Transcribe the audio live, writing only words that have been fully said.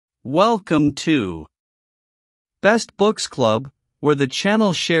Welcome to Best Books Club, where the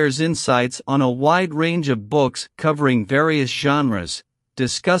channel shares insights on a wide range of books covering various genres,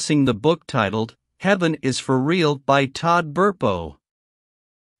 discussing the book titled, Heaven is for Real by Todd Burpo.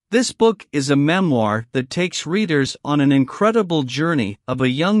 This book is a memoir that takes readers on an incredible journey of a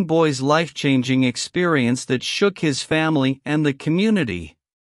young boy's life-changing experience that shook his family and the community.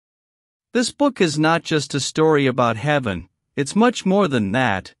 This book is not just a story about heaven, it's much more than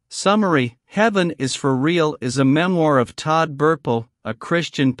that. Summary: Heaven is for Real is a memoir of Todd Burpo, a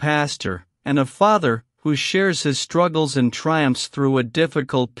Christian pastor, and a father who shares his struggles and triumphs through a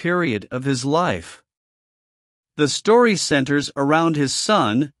difficult period of his life. The story centers around his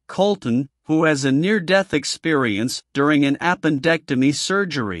son, Colton, who has a near-death experience during an appendectomy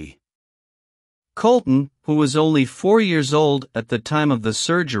surgery. Colton, who was only 4 years old at the time of the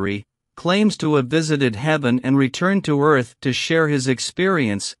surgery, claims to have visited heaven and returned to earth to share his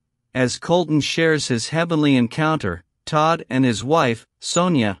experience. As Colton shares his heavenly encounter, Todd and his wife,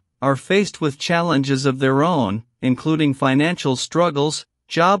 Sonia, are faced with challenges of their own, including financial struggles,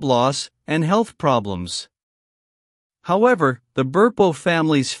 job loss, and health problems. However, the Burpo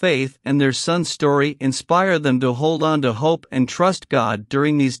family's faith and their son's story inspire them to hold on to hope and trust God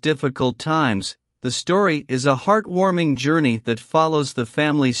during these difficult times. The story is a heartwarming journey that follows the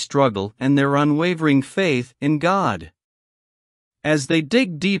family's struggle and their unwavering faith in God. As they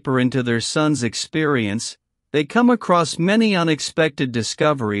dig deeper into their son's experience, they come across many unexpected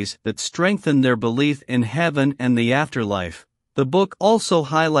discoveries that strengthen their belief in heaven and the afterlife. The book also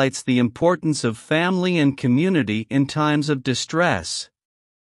highlights the importance of family and community in times of distress.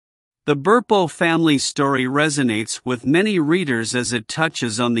 The Burpo family story resonates with many readers as it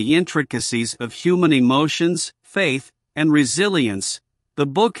touches on the intricacies of human emotions, faith, and resilience. The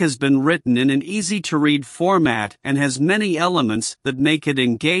book has been written in an easy-to-read format and has many elements that make it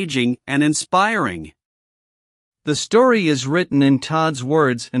engaging and inspiring. The story is written in Todd's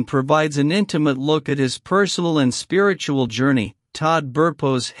words and provides an intimate look at his personal and spiritual journey. Todd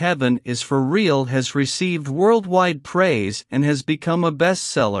Burpo's Heaven is for Real has received worldwide praise and has become a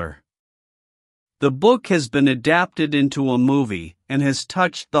bestseller. The book has been adapted into a movie and has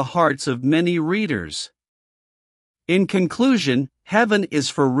touched the hearts of many readers. In conclusion, Heaven is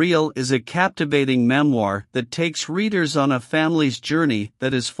for Real is a captivating memoir that takes readers on a family's journey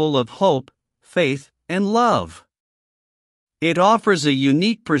that is full of hope, faith, and love. It offers a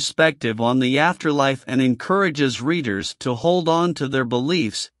unique perspective on the afterlife and encourages readers to hold on to their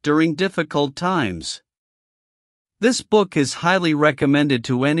beliefs during difficult times. This book is highly recommended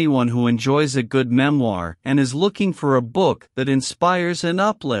to anyone who enjoys a good memoir and is looking for a book that inspires and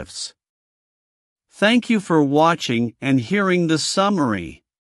uplifts. Thank you for watching and hearing the summary.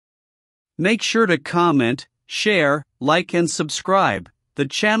 Make sure to comment, share, like and subscribe the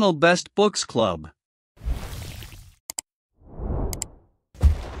channel Best Books Club.